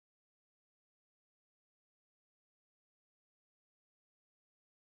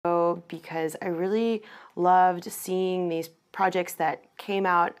ago because I really loved seeing these projects that came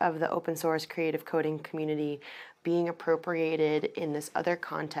out of the open source creative coding community being appropriated in this other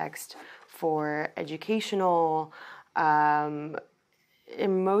context for educational,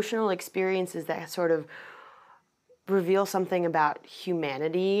 emotional experiences that sort of reveal something about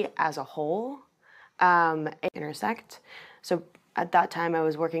humanity as a whole, intersect. So at that time, I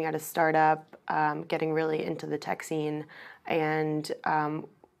was working at a startup, getting really into the tech scene, and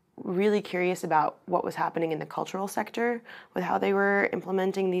really curious about what was happening in the cultural sector with how they were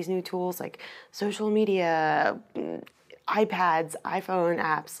implementing these new tools like social media, iPads, iPhone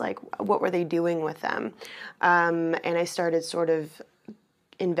apps, like what were they doing with them? And I started sort of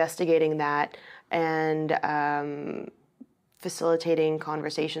investigating that and facilitating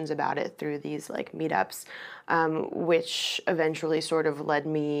conversations about it through these like meetups, which eventually sort of led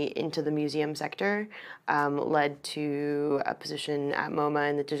me into the museum sector, led to a position at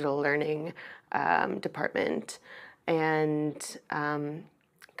MoMA in the digital learning department, and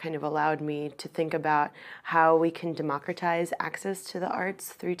kind of allowed me to think about how we can democratize access to the arts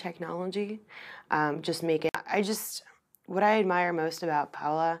through technology. What I admire most about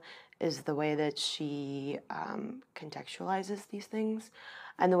Paula is the way that she contextualizes these things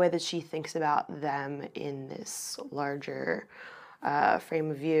and the way that she thinks about them in this larger frame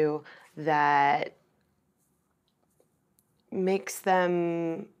of view that makes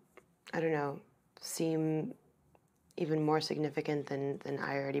them, I don't know, seem even more significant than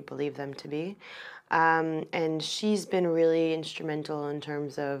I already believe them to be. And she's been really instrumental in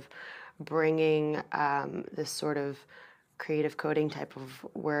terms of bringing this sort of creative coding type of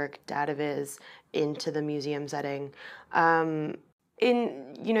work, data viz, into the museum setting.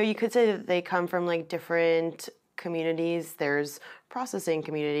 You could say that they come from like different communities. There's processing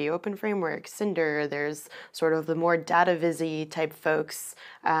community, open framework, Cinder. There's sort of the more data viz-y type folks,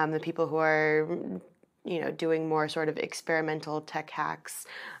 the people who are doing more sort of experimental tech hacks,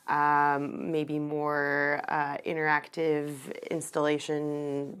 maybe more interactive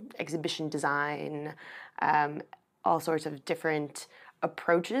installation, exhibition design, all sorts of different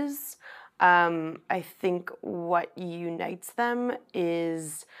approaches. I think what unites them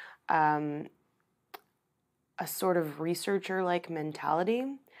is a sort of researcher-like mentality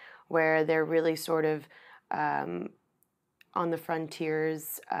where they're really sort of on the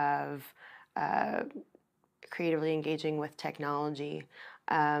frontiers of creatively engaging with technology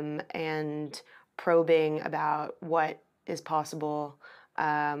and probing about what is possible,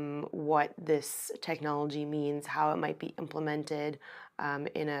 what this technology means, how it might be implemented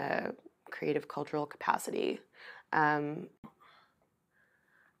in a creative cultural capacity. I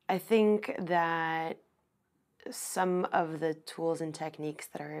think that some of the tools and techniques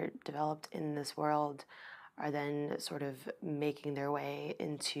that are developed in this world are then sort of making their way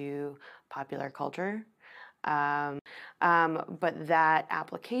into popular culture. But that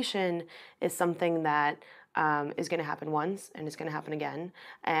application is something that is going to happen once and it's going to happen again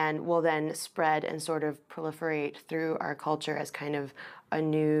and will then spread and sort of proliferate through our culture as kind of a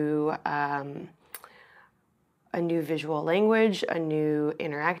new visual language, a new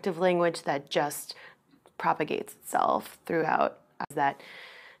interactive language that just propagates itself throughout. That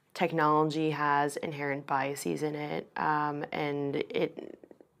technology has inherent biases in it, and it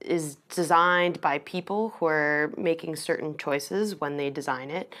is designed by people who are making certain choices when they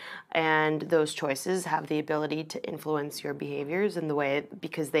design it, and those choices have the ability to influence your behaviors in the way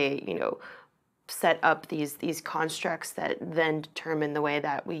because they, set up these constructs that then determine the way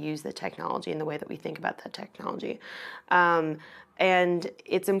that we use the technology and the way that we think about that technology. And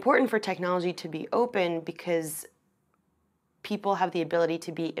it's important for technology to be open because people have the ability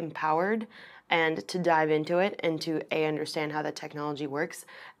to be empowered and to dive into it and to A, understand how that technology works,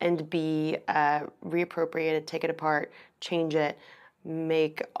 and B, reappropriate it, take it apart, change it,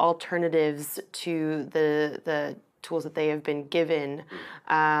 make alternatives to the tools that they have been given,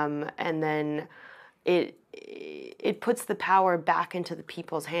 and then it puts the power back into the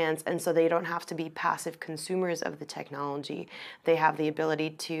people's hands, and so they don't have to be passive consumers of the technology. They have the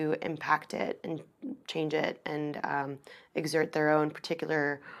ability to impact it and change it and exert their own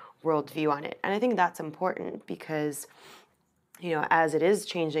particular worldview on it. And I think that's important because, as it is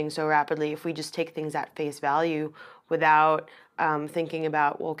changing so rapidly, if we just take things at face value without thinking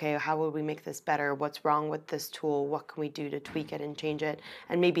about, well, okay, how would we make this better? What's wrong with this tool? What can we do to tweak it and change it?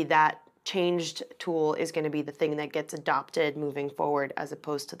 And maybe that changed tool is going to be the thing that gets adopted moving forward as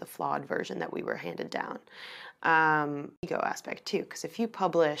opposed to the flawed version that we were handed down. Ego aspect too, because if you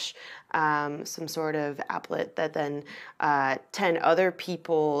publish some sort of applet that then 10 other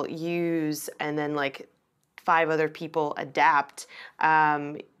people use and then like 5 other people adapt,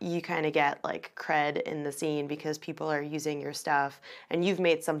 you kind of get like cred in the scene because people are using your stuff and you've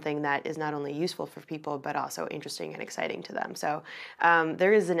made something that is not only useful for people but also interesting and exciting to them. So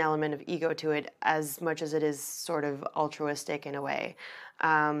there is an element of ego to it as much as it is sort of altruistic in a way.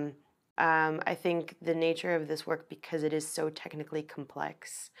 I think the nature of this work, because it is so technically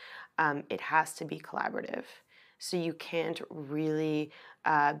complex, it has to be collaborative. So you can't really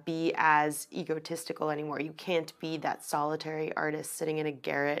be as egotistical anymore. You can't be that solitary artist sitting in a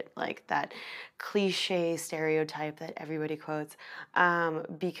garret, like that cliche stereotype that everybody quotes,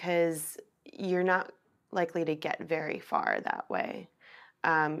 because you're not likely to get very far that way.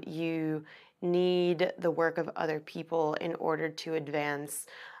 You need the work of other people in order to advance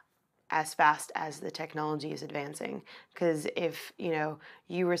as fast as the technology is advancing. Because if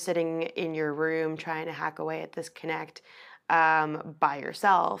you were sitting in your room trying to hack away at this Connect by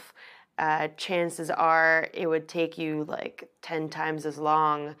yourself, chances are it would take you like 10 times as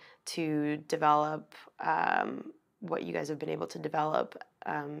long to develop what you guys have been able to develop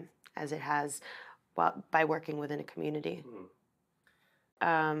as it has by working within a community.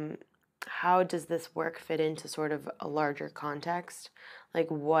 How does this work fit into sort of a larger context?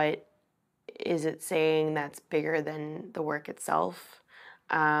 Like, what is it saying that's bigger than the work itself?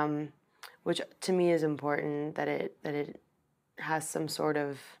 Which to me is important, that it has some sort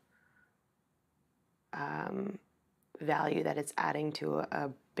of value that it's adding to a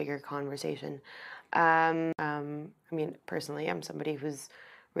bigger conversation. I mean, personally, I'm somebody who's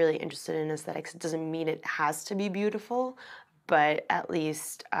really interested in aesthetics. It doesn't mean it has to be beautiful, but at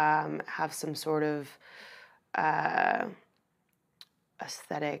least have some sort of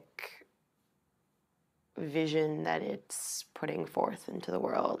aesthetic vision that it's putting forth into the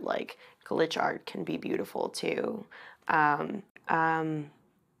world. Like, glitch art can be beautiful too. A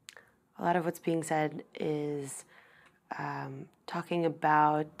lot of what's being said is talking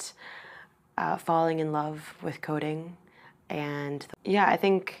about falling in love with coding. And yeah, I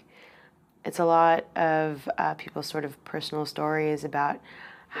think it's a lot of people's sort of personal stories about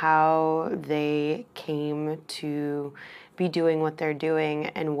how they came to be doing what they're doing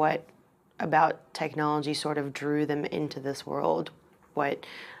and what about technology sort of drew them into this world, what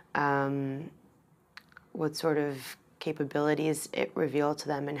sort of capabilities it revealed to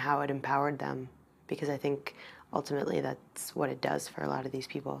them and how it empowered them, because I think ultimately that's what it does for a lot of these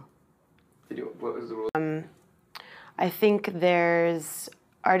people. What was the role? I think there's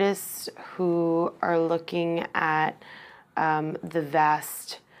artists who are looking at the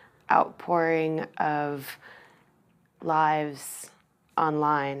vast outpouring of lives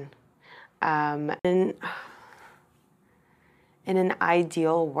online. In an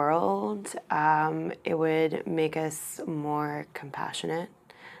ideal world, it would make us more compassionate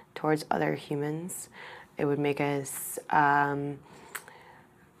towards other humans. It would make us,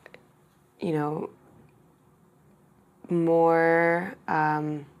 more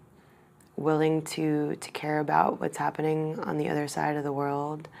willing to care about what's happening on the other side of the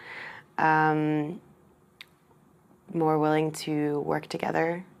world. More willing to work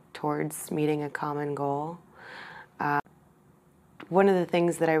together towards meeting a common goal. One of the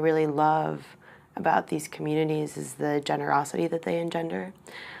things that I really love about these communities is the generosity that they engender.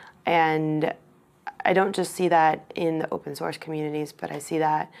 And I don't just see that in the open source communities, but I see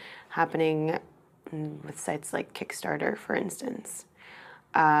that happening with sites like Kickstarter, for instance.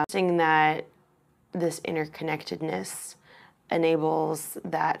 Seeing that this interconnectedness enables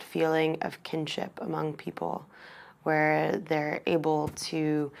that feeling of kinship among people, where they're able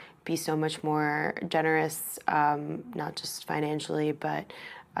to be so much more generous, not just financially, but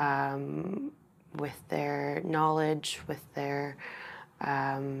with their knowledge, with their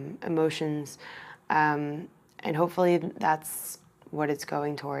emotions. And hopefully that's what it's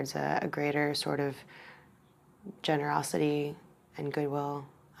going towards, a greater sort of generosity and goodwill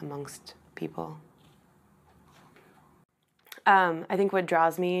amongst people. I think what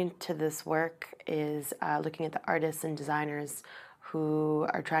draws me to this work is looking at the artists and designers who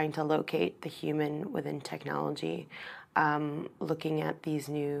are trying to locate the human within technology, looking at these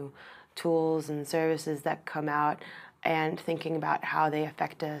new tools and services that come out and thinking about how they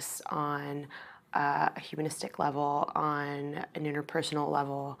affect us on a humanistic level, on an interpersonal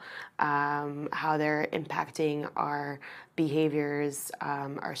level, how they're impacting our behaviors,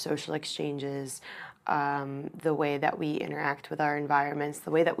 our social exchanges, the way that we interact with our environments,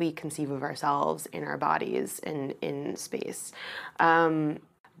 the way that we conceive of ourselves in our bodies and in space.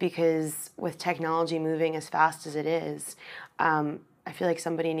 Because with technology moving as fast as it is, I feel like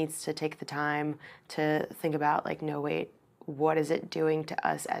somebody needs to take the time to think about, like, no, wait, what is it doing to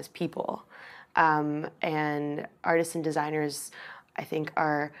us as people? And artists and designers, I think,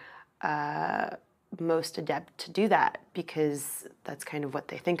 are most adept to do that because that's kind of what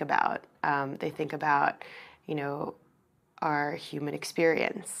they think about. They think about, you know, our human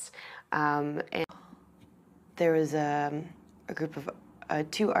experience. And there was a group of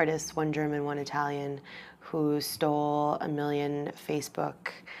two artists, one German, one Italian, who stole 1 million Facebook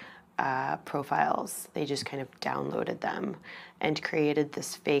profiles. They just kind of downloaded them and created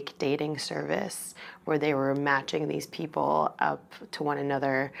this fake dating service where they were matching these people up to one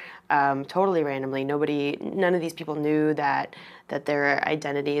another totally randomly. None of these people knew that their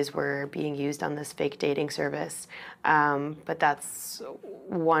identities were being used on this fake dating service. But that's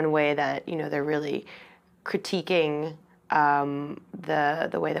one way that, you know, they're really critiquing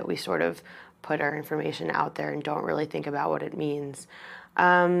the way that we sort of put our information out there and don't really think about what it means.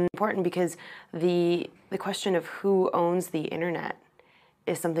 Important because the question of who owns the internet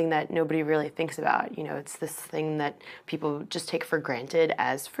is something that nobody really thinks about. You know, it's this thing that people just take for granted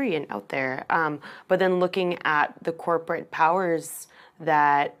as free and out there. But then looking at the corporate powers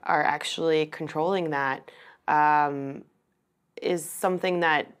that are actually controlling that is something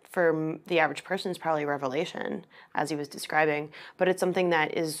that for the average person is probably a revelation, as he was describing, but it's something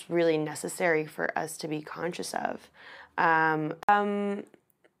that is really necessary for us to be conscious of. I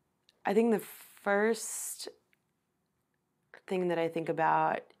think the first thing that I think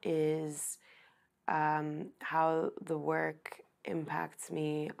about is how the work impacts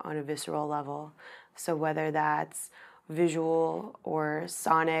me on a visceral level. So whether that's visual or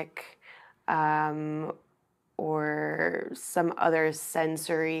sonic, or some other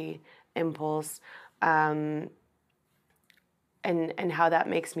sensory impulse, and how that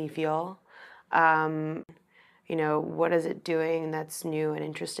makes me feel. You know, what is it doing that's new and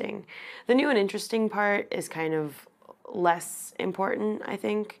interesting? The new and interesting part is kind of less important, I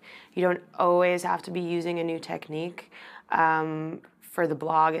think. You don't always have to be using a new technique. For the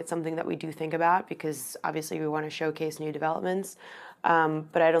blog, it's something that we do think about because obviously we want to showcase new developments.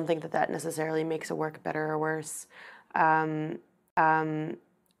 But I don't think that necessarily makes a work better or worse.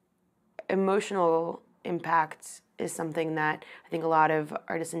 Emotional impact is something that I think a lot of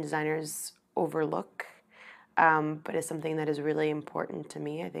artists and designers overlook, but is something that is really important to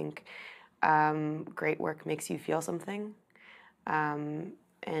me. I think great work makes you feel something. And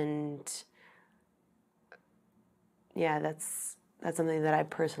yeah, that's something that I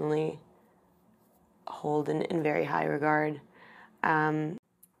personally hold in very high regard.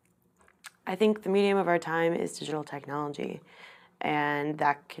 I think the medium of our time is digital technology, and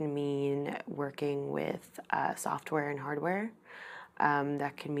that can mean working with software and hardware.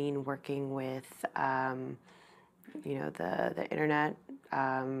 That can mean working with, you know, the internet,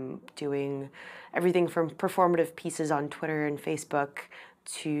 doing everything from performative pieces on Twitter and Facebook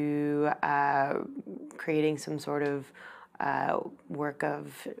to creating some sort of work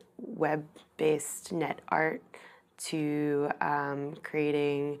of web-based net art to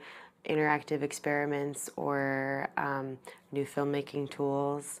creating interactive experiments or new filmmaking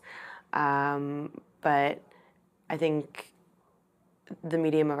tools. But I think the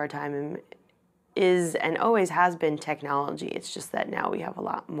medium of our time is and always has been technology. It's just that now we have a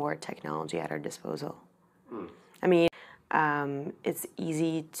lot more technology at our disposal. I mean, it's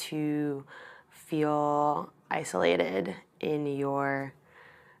easy to feel isolated in your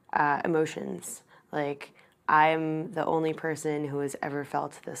emotions. Like, I'm the only person who has ever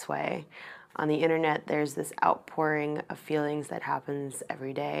felt this way. On the internet, there's this outpouring of feelings that happens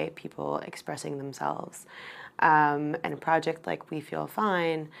every day, people expressing themselves. And a project like We Feel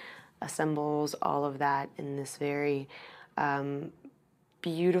Fine assembles all of that in this very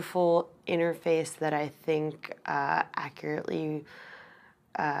beautiful interface that I think accurately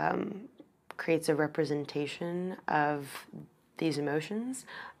creates a representation of these emotions,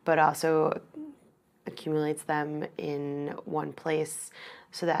 but also accumulates them in one place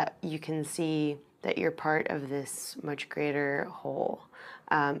so that you can see that you're part of this much greater whole.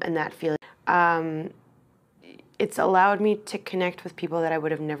 And that feeling, it's allowed me to connect with people that I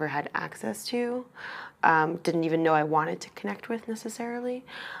would have never had access to, didn't even know I wanted to connect with necessarily,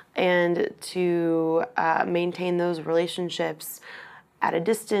 and to maintain those relationships at a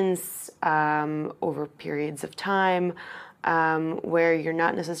distance over periods of time, where you're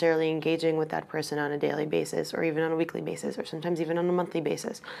not necessarily engaging with that person on a daily basis or even on a weekly basis or sometimes even on a monthly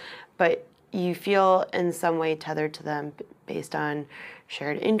basis, but you feel in some way tethered to them based on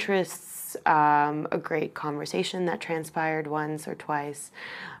shared interests, a great conversation that transpired once or twice,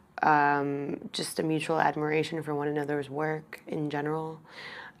 just a mutual admiration for one another's work in general.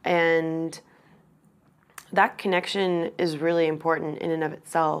 And that connection is really important in and of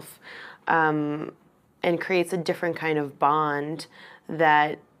itself. and creates a different kind of bond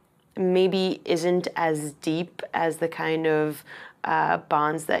that maybe isn't as deep as the kind of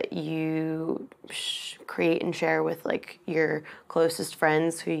bonds that you create and share with like your closest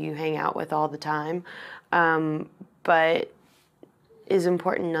friends who you hang out with all the time, but is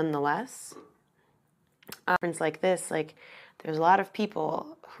important nonetheless. Conference like this, like there's a lot of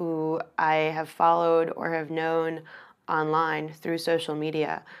people who I have followed or have known online through social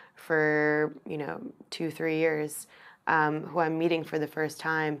media for 2-3 years, who I'm meeting for the first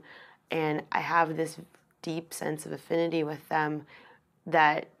time, and I have this deep sense of affinity with them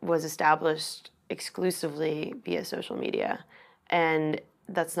that was established exclusively via social media. And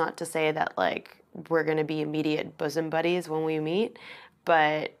that's not to say that like we're going to be immediate bosom buddies when we meet,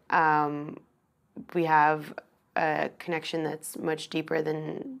 but we have a connection that's much deeper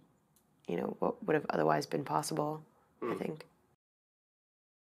than what would have otherwise been possible, I think.